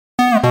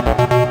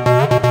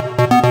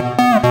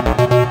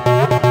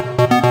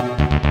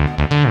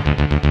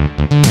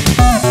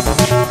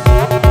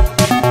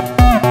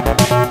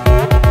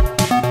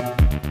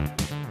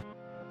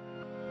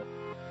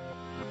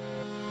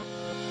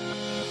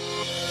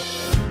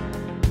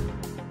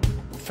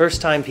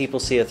First time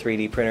people see a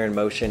 3D printer in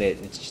motion,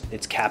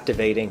 it's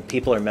captivating.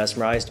 People are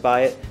mesmerized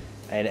by it,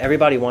 and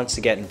everybody wants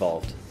to get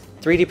involved.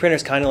 3D printer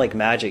is kind of like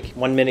magic.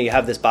 One minute you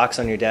have this box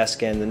on your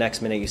desk, and the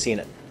next minute you see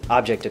an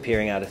object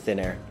appearing out of thin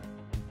air.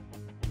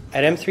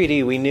 At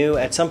M3D, we knew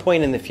at some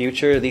point in the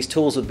future these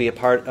tools would be a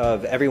part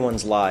of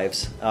everyone's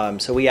lives.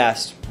 So we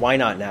asked, why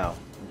not now?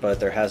 But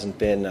there hasn't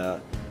been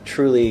a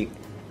truly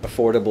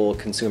affordable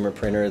consumer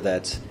printer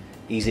that's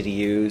easy to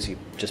use. You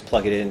just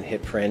plug it in,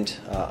 hit print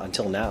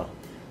until now.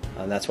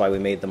 And that's why we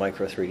made the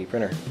Micro 3D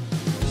printer.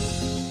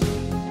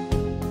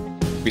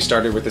 We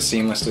started with a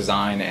seamless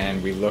design,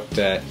 and we looked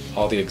at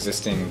all the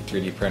existing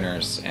 3D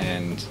printers,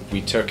 and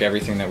we took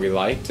everything that we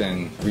liked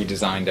and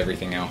redesigned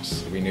everything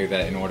else. We knew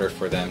that in order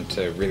for them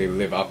to really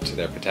live up to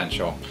their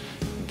potential,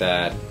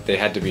 that they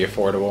had to be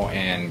affordable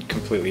and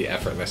completely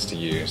effortless to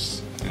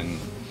use. And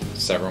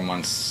several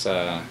months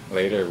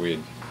later,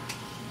 we'd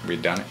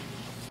done it.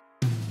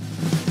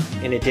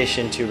 In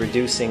addition to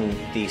reducing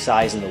the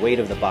size and the weight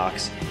of the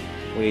box,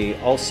 we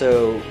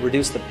also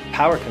reduced the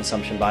power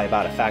consumption by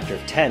about a factor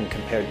of 10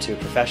 compared to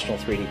professional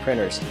 3D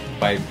printers.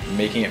 By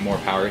making it more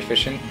power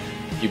efficient,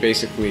 you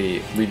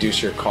basically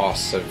reduce your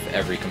costs of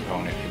every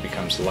component. It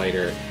becomes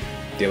lighter,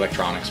 the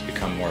electronics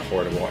become more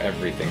affordable,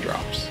 everything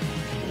drops.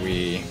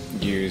 We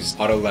use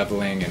auto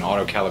leveling and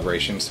auto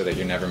calibration so that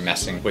you're never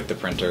messing with the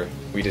printer.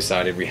 We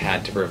decided we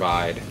had to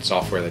provide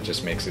software that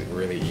just makes it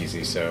really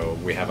easy. So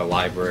we have a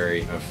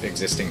library of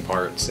existing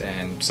parts,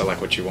 and select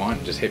what you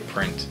want, just hit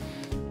print.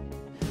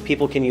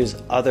 People can use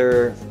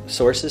other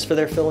sources for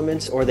their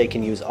filaments, or they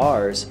can use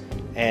ours,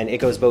 and it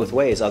goes both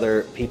ways.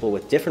 Other people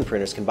with different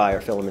printers can buy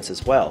our filaments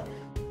as well.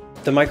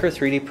 The Micro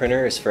 3D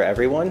printer is for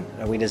everyone.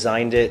 We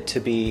designed it to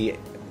be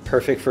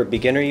perfect for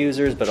beginner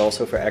users, but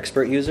also for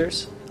expert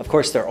users. Of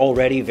course, they're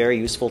already very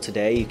useful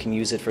today. You can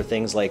use it for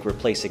things like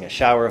replacing a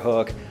shower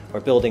hook, or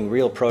building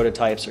real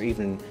prototypes, or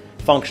even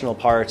functional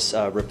parts,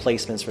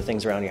 replacements for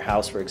things around your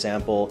house, for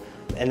example.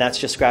 And that's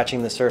just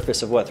scratching the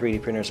surface of what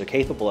 3D printers are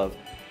capable of.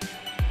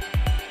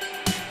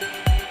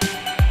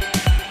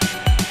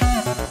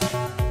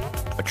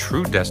 A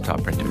true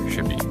desktop printer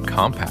should be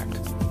compact,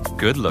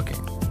 good looking,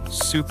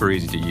 super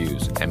easy to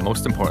use, and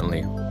most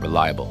importantly,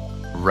 reliable,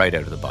 right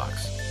out of the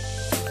box.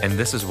 And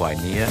this is why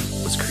Nia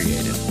was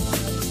created.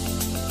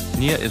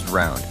 Nia is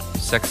round,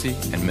 sexy,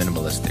 and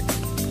minimalistic,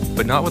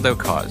 but not without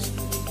cause.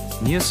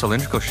 Nia's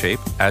cylindrical shape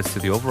adds to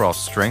the overall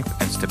strength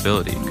and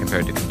stability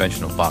compared to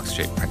conventional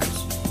box-shaped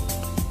printers.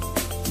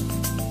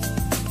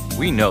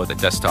 We know that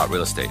desktop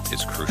real estate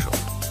is crucial.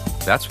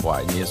 That's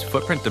why Nia's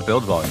footprint to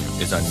build volume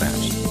is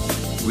unmatched.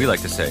 We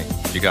like to say,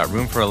 you got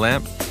room for a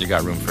lamp, you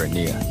got room for a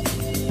Nia.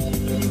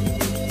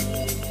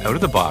 Out of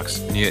the box,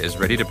 Nia is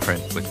ready to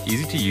print with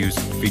easy-to-use,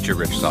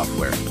 feature-rich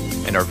software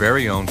and our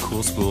very own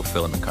Cool Spool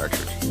filament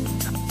cartridge.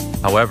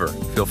 However,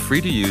 feel free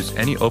to use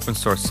any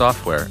open-source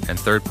software and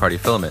third-party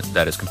filament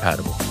that is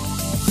compatible.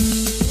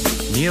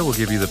 Nia will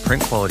give you the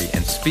print quality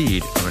and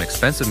speed of an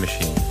expensive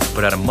machine,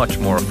 but at a much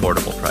more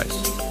affordable price.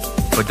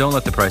 But don't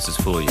let the prices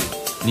fool you.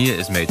 Nia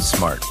is made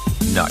smart,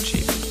 not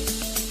cheap.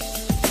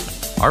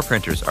 Our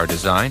printers are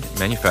designed,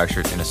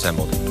 manufactured, and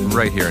assembled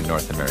right here in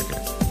North America,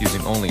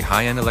 using only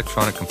high-end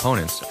electronic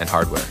components and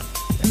hardware.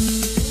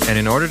 And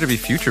in order to be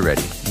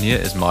future-ready, Nia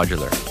is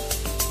modular.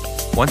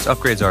 Once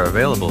upgrades are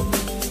available,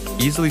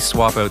 easily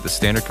swap out the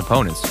standard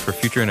components for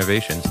future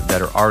innovations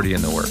that are already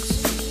in the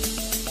works.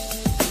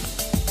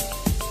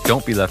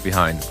 Don't be left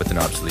behind with an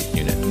obsolete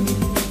unit.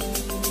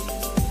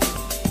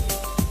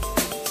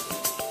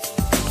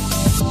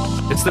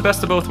 It's the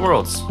best of both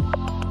worlds.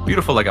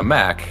 Beautiful like a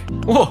Mac.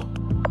 Whoa!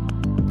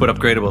 But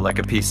upgradable like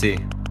a PC.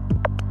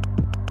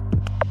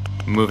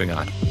 Moving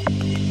on.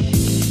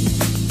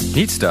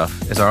 Neat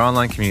Stuff is our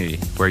online community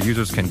where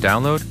users can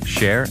download,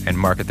 share, and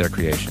market their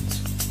creations.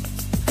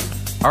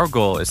 Our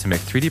goal is to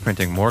make 3D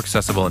printing more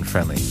accessible and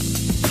friendly,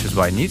 which is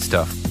why Neat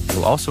Stuff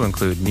will also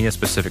include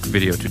Nia-specific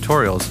video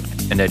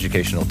tutorials and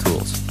educational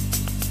tools.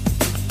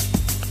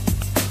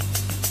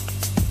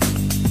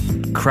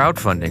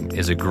 Crowdfunding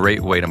is a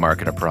great way to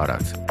market a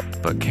product,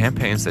 but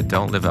campaigns that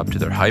don't live up to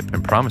their hype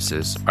and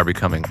promises are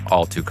becoming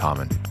all too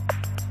common.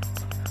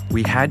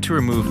 We had to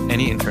remove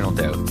any internal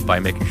doubt by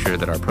making sure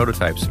that our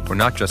prototypes were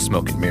not just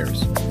smoke and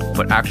mirrors,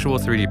 but actual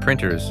 3D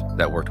printers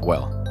that worked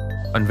well.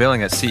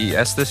 Unveiling at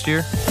CES this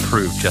year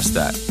proved just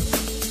that.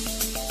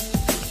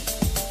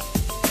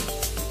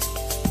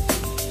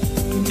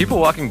 People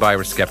walking by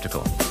were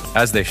skeptical,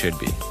 as they should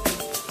be.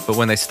 But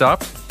when they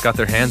stopped, got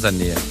their hands on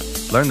Nia,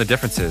 learned the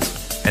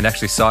differences, and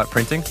actually saw it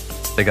printing,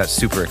 they got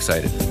super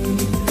excited.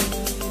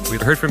 We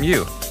heard from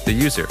you, the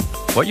user,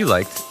 what you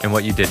liked and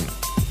what you didn't.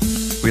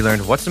 We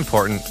learned what's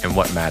important and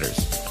what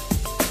matters,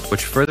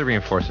 which further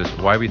reinforces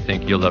why we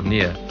think you'll love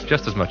Nia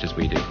just as much as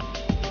we do.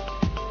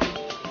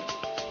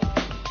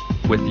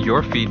 With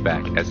your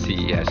feedback at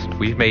CES,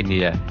 we've made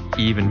NIA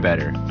even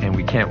better, and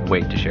we can't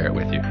wait to share it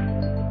with you.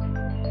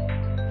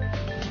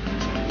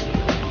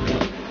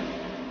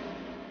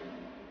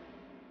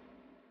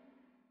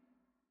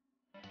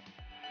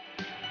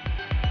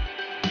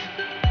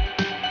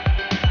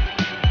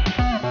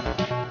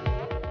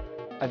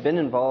 I've been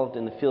involved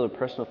in the field of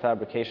personal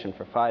fabrication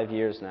for 5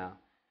 years now,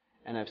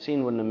 and I've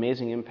seen what an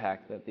amazing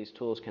impact that these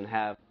tools can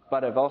have,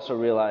 but I've also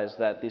realized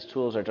that these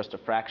tools are just a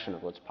fraction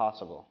of what's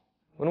possible.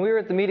 When we were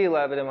at the Media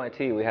Lab at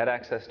MIT, we had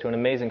access to an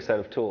amazing set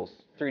of tools,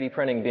 3D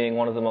printing being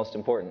one of the most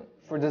important.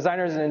 For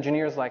designers and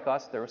engineers like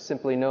us, there was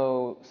simply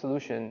no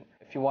solution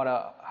if you want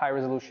a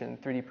high-resolution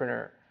 3D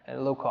printer at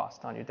low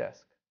cost on your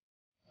desk.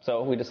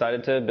 So we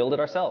decided to build it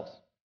ourselves.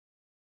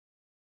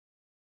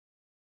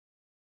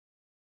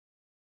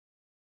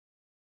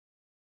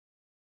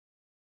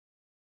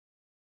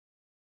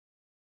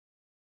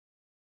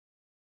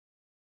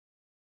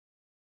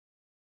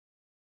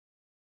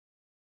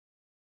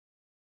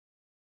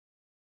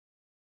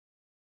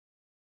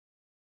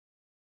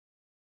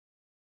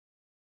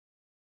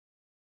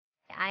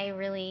 I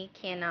really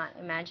cannot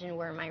imagine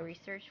where my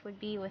research would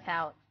be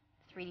without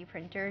 3D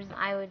printers.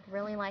 I would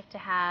really like to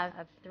have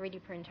a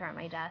 3D printer at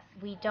my desk.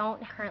 We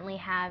don't currently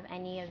have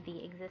any of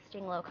the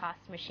existing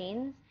low-cost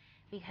machines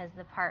because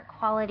the part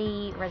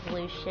quality,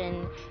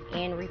 resolution,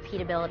 and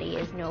repeatability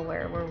is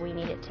nowhere where we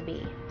need it to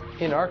be.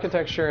 In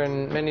architecture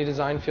and many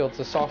design fields,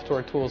 the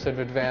software tools have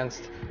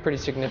advanced pretty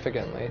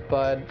significantly,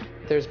 but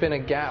there's been a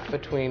gap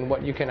between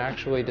what you can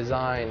actually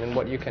design and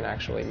what you can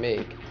actually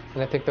make.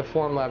 And I think the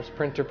Formlabs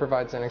printer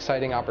provides an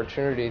exciting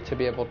opportunity to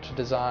be able to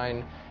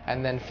design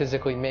and then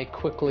physically make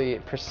quickly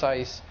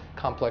precise,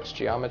 complex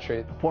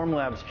geometry.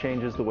 Formlabs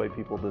changes the way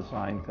people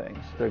design things.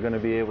 They're going to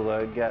be able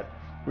to get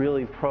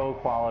really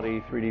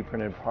pro-quality 3D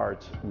printed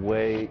parts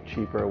way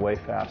cheaper, way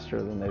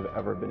faster than they've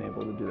ever been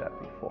able to do that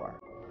before.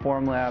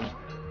 Formlabs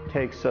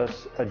takes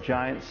us a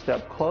giant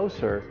step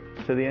closer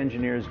to the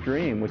engineer's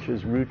dream, which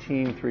is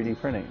routine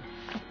 3D printing,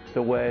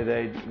 the way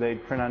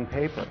they'd print on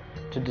paper.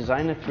 To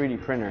design a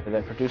 3D printer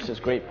that produces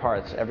great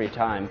parts every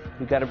time,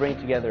 we've got to bring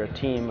together a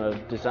team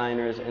of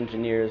designers,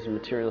 engineers, and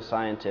material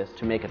scientists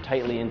to make a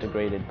tightly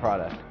integrated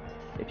product.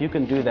 If you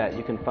can do that,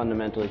 you can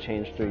fundamentally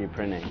change 3D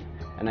printing,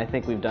 and I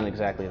think we've done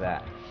exactly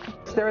that.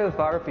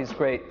 Stereolithography is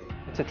great.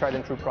 It's a tried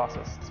and true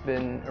process. It's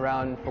been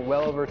around for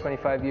well over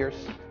 25 years.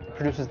 It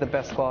produces the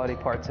best quality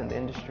parts in the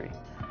industry.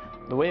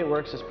 The way it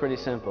works is pretty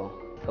simple.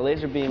 A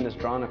laser beam is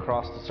drawn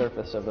across the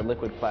surface of a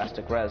liquid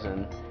plastic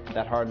resin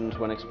that hardens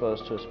when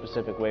exposed to a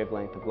specific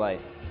wavelength of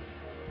light.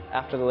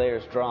 After the layer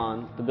is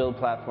drawn, the build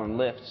platform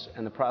lifts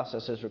and the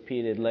process is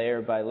repeated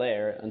layer by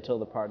layer until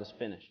the part is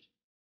finished.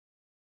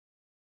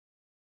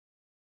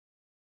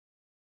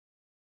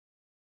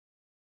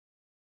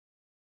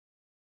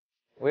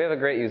 We have a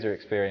great user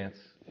experience.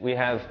 We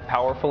have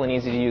powerful and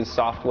easy to use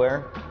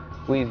software.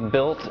 We've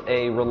built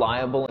a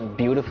reliable and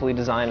beautifully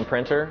designed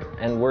printer,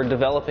 and we're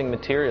developing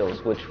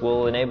materials which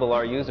will enable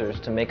our users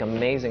to make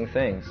amazing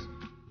things.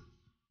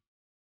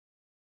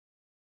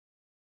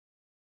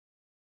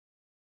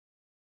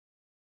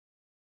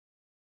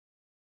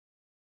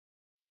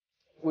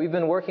 We've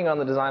been working on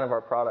the design of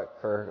our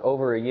product for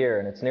over a year,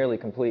 and it's nearly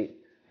complete.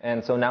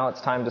 And so now it's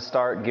time to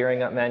start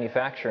gearing up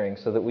manufacturing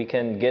so that we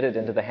can get it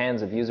into the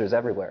hands of users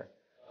everywhere.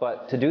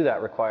 But to do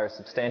that requires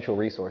substantial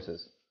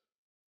resources.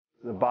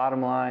 The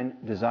bottom line,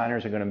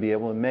 designers are going to be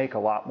able to make a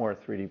lot more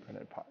 3D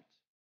printed parts.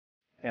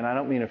 And I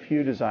don't mean a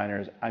few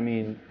designers, I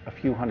mean a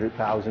few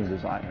 100,000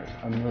 designers,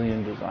 1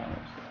 million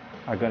designers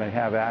are going to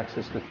have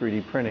access to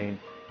 3D printing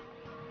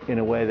in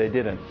a way they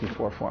didn't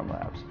before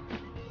Formlabs.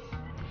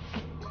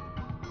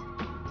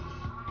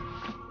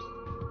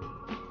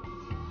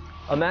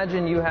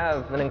 Imagine you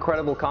have an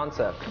incredible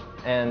concept,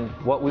 and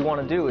what we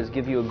want to do is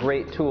give you a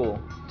great tool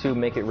to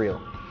make it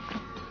real.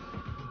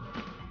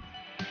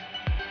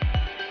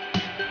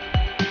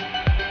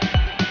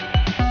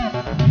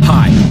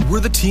 Hi, we're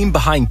the team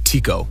behind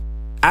Tiko.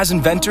 As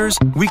inventors,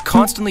 we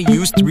constantly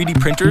use 3D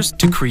printers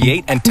to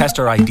create and test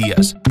our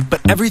ideas.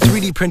 But every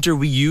 3D printer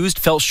we used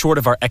fell short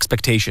of our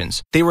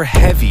expectations. They were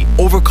heavy,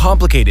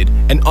 overcomplicated,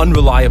 and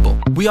unreliable.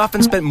 We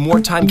often spent more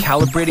time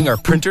calibrating our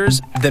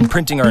printers than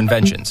printing our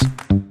inventions.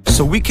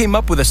 So we came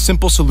up with a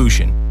simple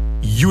solution: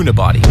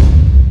 Unibody.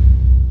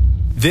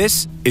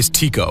 This is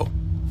Tiko,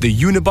 the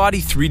Unibody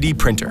 3D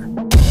printer.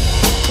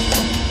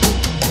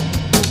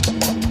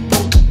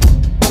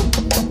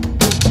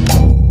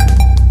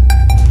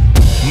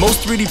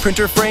 Most 3D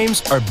printer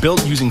frames are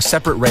built using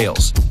separate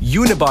rails.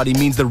 Unibody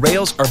means the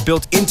rails are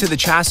built into the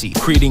chassis,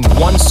 creating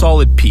one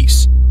solid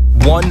piece.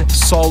 One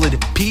solid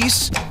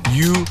piece,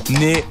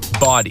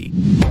 Unibody.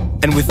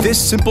 And with this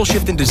simple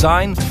shift in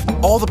design,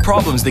 all the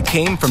problems that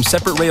came from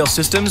separate rail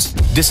systems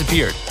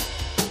disappeared.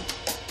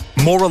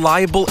 More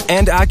reliable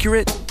and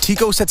accurate,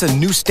 Tiko sets a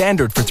new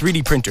standard for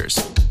 3D printers.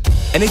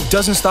 And it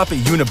doesn't stop at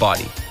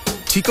Unibody.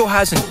 Tiko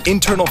has an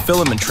internal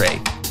filament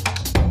tray,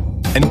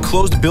 an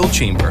enclosed build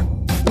chamber,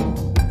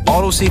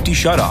 auto safety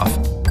shutoff,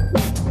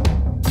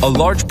 a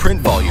large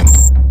print volume,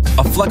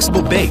 a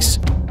flexible base,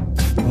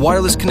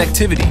 wireless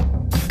connectivity,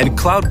 and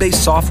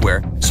cloud-based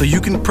software so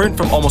you can print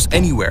from almost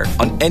anywhere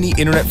on any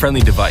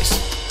internet-friendly device.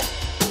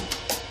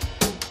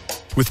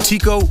 With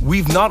Tiko,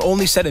 we've not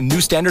only set a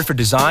new standard for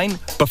design,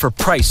 but for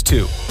price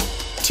too.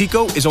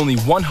 Tiko is only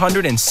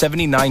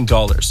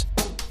 $179.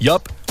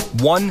 Yup,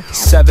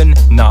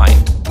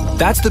 $179.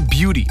 That's the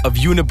beauty of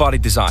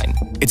unibody design.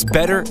 It's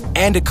better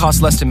and it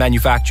costs less to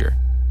manufacture.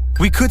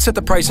 We could set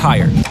the price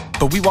higher,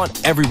 but we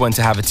want everyone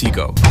to have a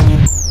Tiko.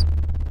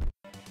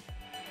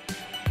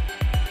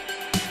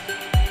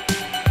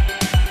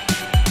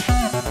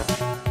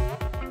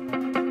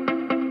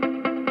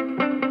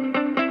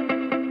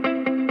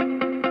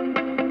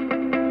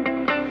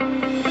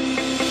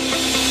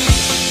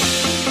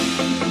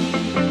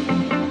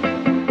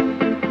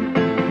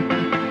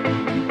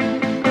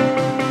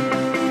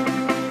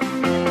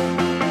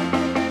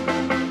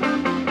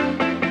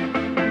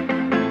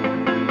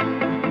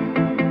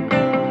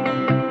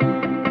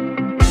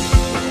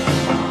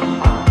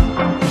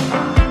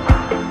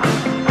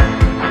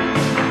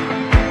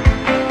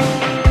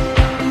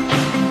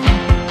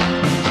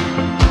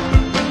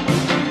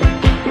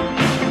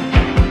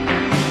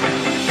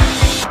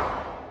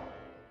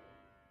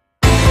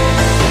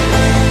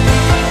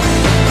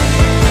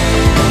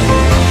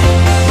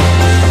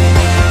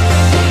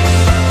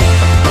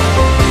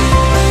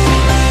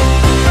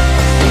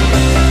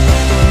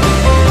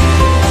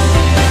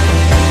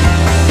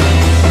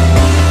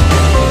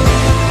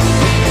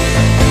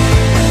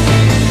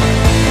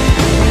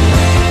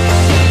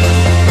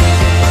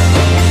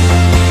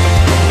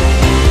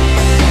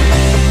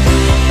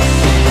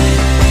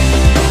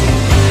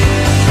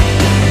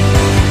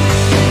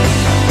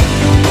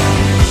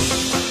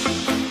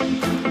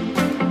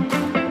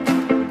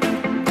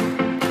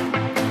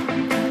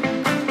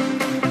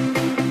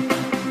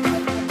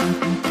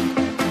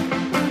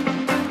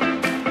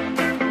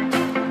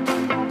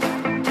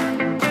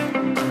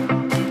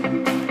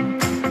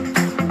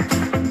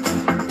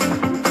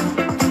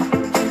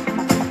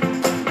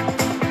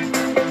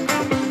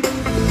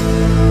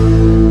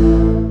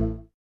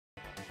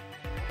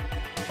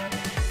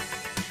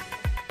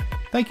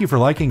 Thank you for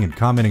liking and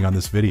commenting on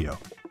this video,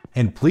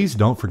 and please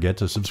don't forget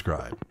to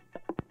subscribe.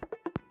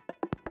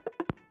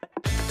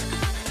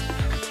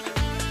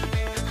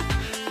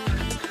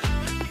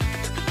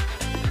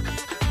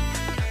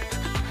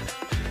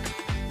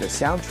 The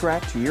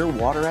soundtrack to your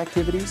water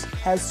activities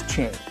has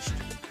changed.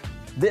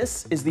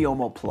 This is the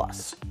Omo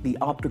Plus, the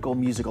optical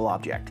musical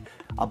object,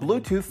 a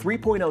Bluetooth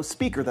 3.0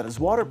 speaker that is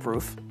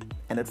waterproof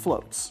and it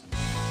floats.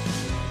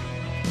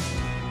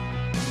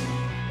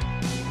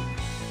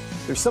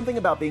 There's something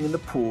about being in the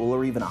pool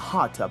or even a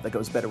hot tub that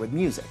goes better with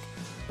music.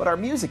 But our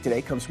music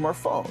today comes from our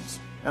phones,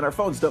 and our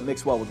phones don't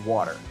mix well with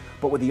water.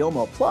 But with the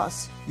Omo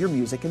Plus, your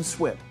music can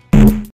swim.